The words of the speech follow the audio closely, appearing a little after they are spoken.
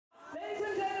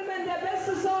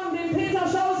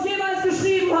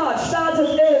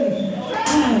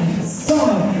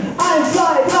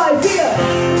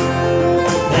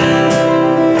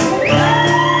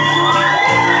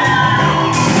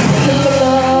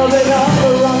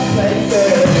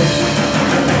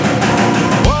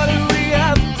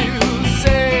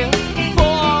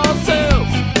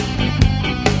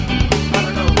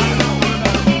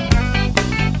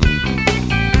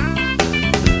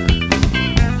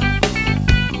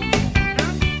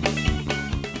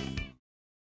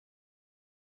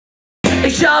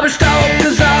Ich habe Staub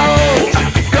gesaugt.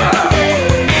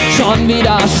 Schon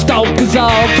wieder Staub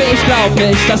gesaugt, ich glaub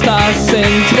nicht, dass das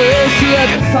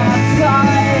interessiert.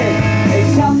 Verzeiht,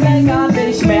 ich hab länger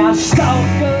nicht mehr Staub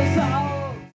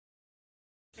gesaugt.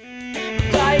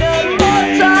 Deine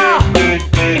Mutter,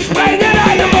 ich bringe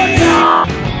deine Mutter.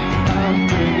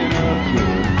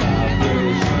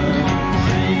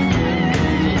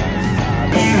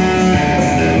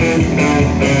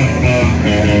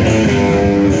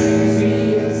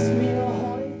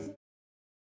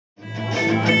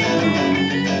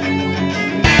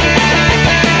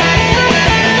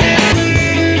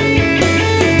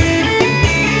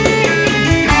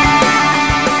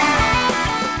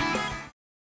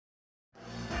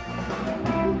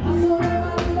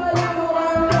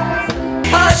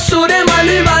 Hast du dir mal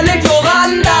überlegt,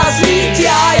 woran das liegt?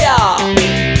 Ja, ja.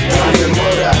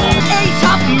 Ich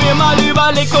hab mir mal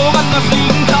überlegt, woran das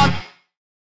liegen kann.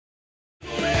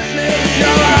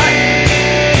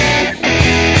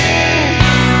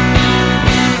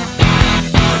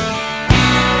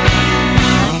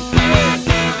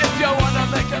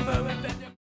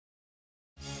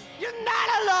 You're not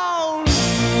alone.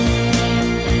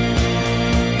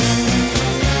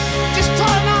 Just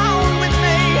turn on with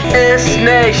me. Ist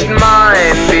nicht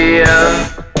mein Bier.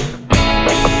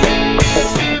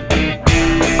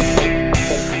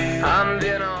 Haben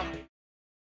wir noch?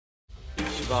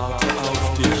 Ich warte auf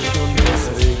dich und es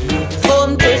regnet.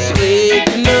 Und es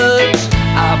regnet,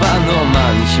 Aber nur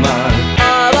manchmal.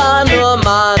 aber nur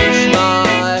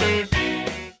manchmal.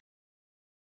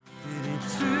 Die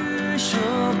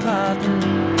Psychopathen.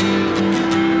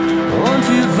 Und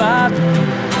wir warten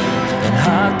in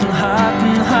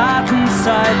harten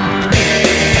Zeiten.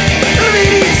 Wie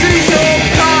die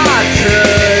Psychopathen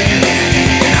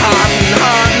in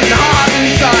harten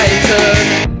Zeiten.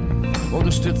 Und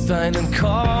du stützt deinen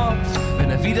Kopf, wenn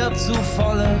er wieder zu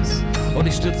voll ist. Und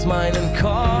ich stütz meinen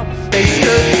Kopf. Ich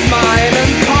stütz meinen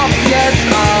Kopf jetzt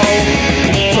auf.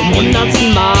 Zum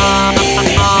 100. Mal.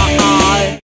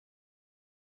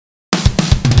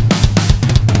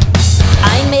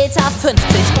 1,50 Meter.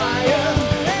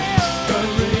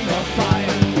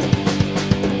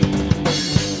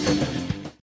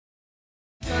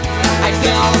 I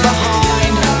fell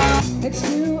behind. It's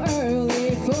too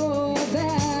early for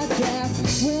that gap.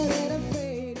 Will it have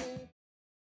faded?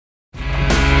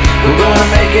 We're gonna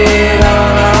make it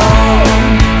on our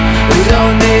own. We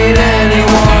don't need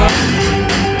anyone.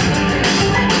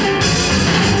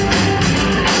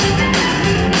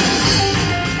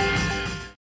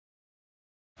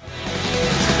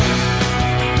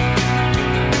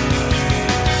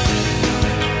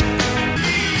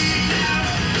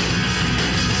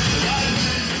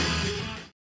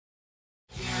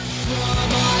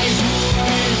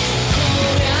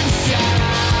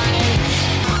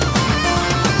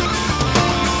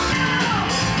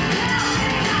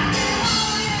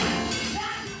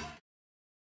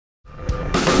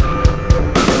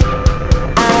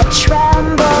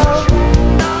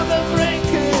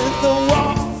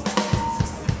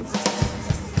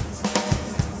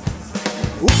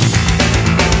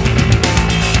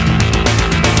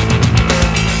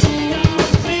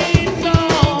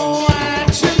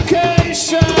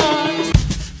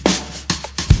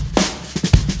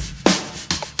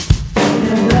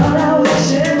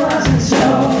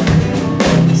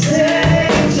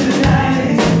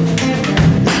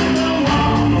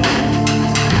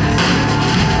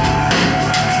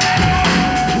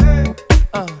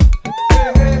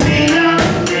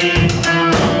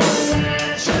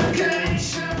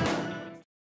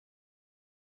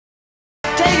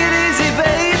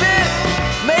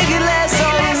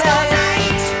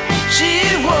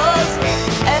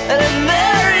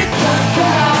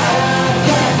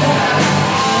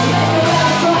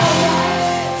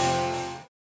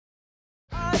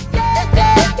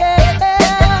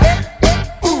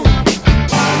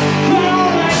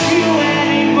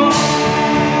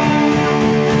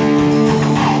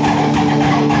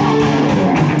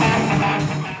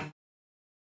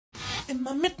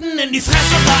 Immer mitten in die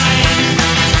Fresse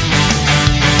rein.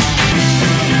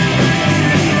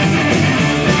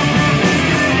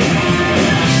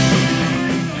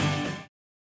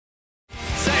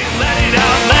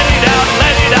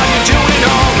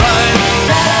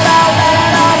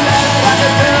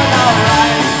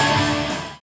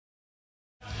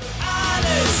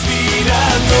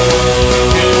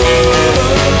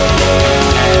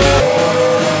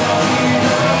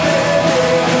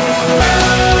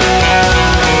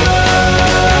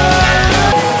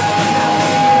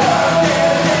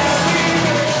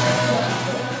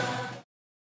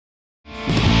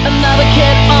 Another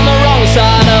kid on the wrong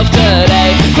side of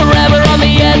today, forever on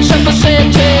the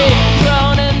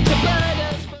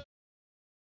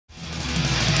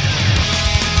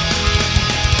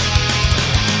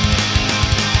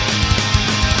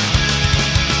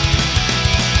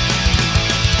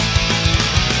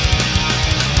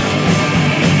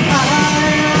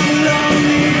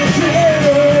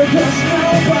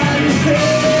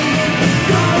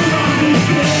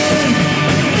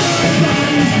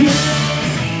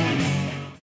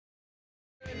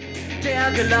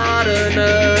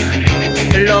Geladene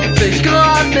lockt sich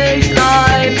grad nicht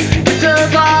rein. Bitte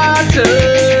warten,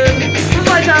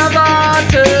 weiter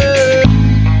warten.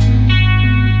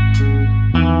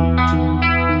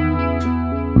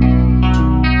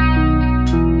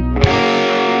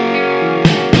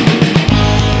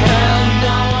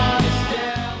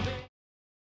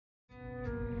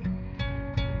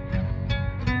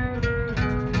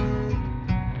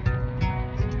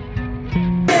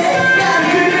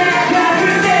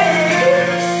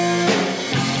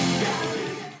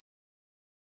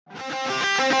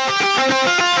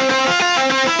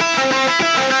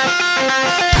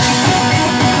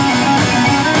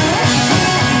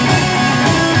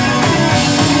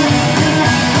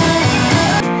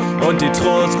 Und die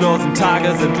trostlosen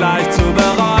Tage sind leicht zu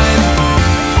bereuen.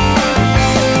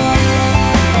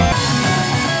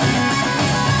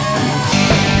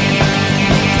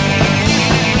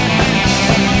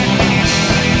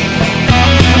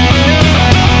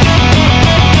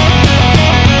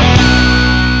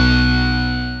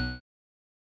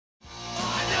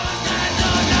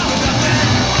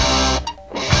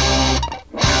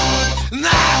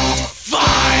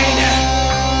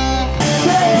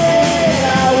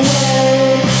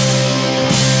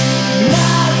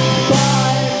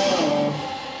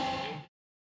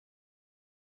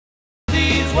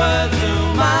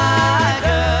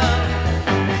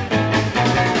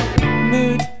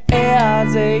 Müht er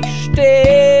sich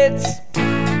stets.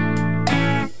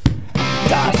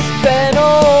 Das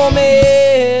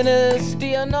Phänomen ist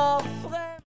dir noch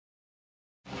fremd.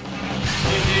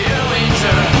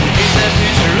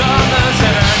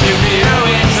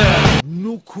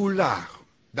 Nukular.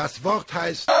 Das Wort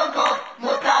heißt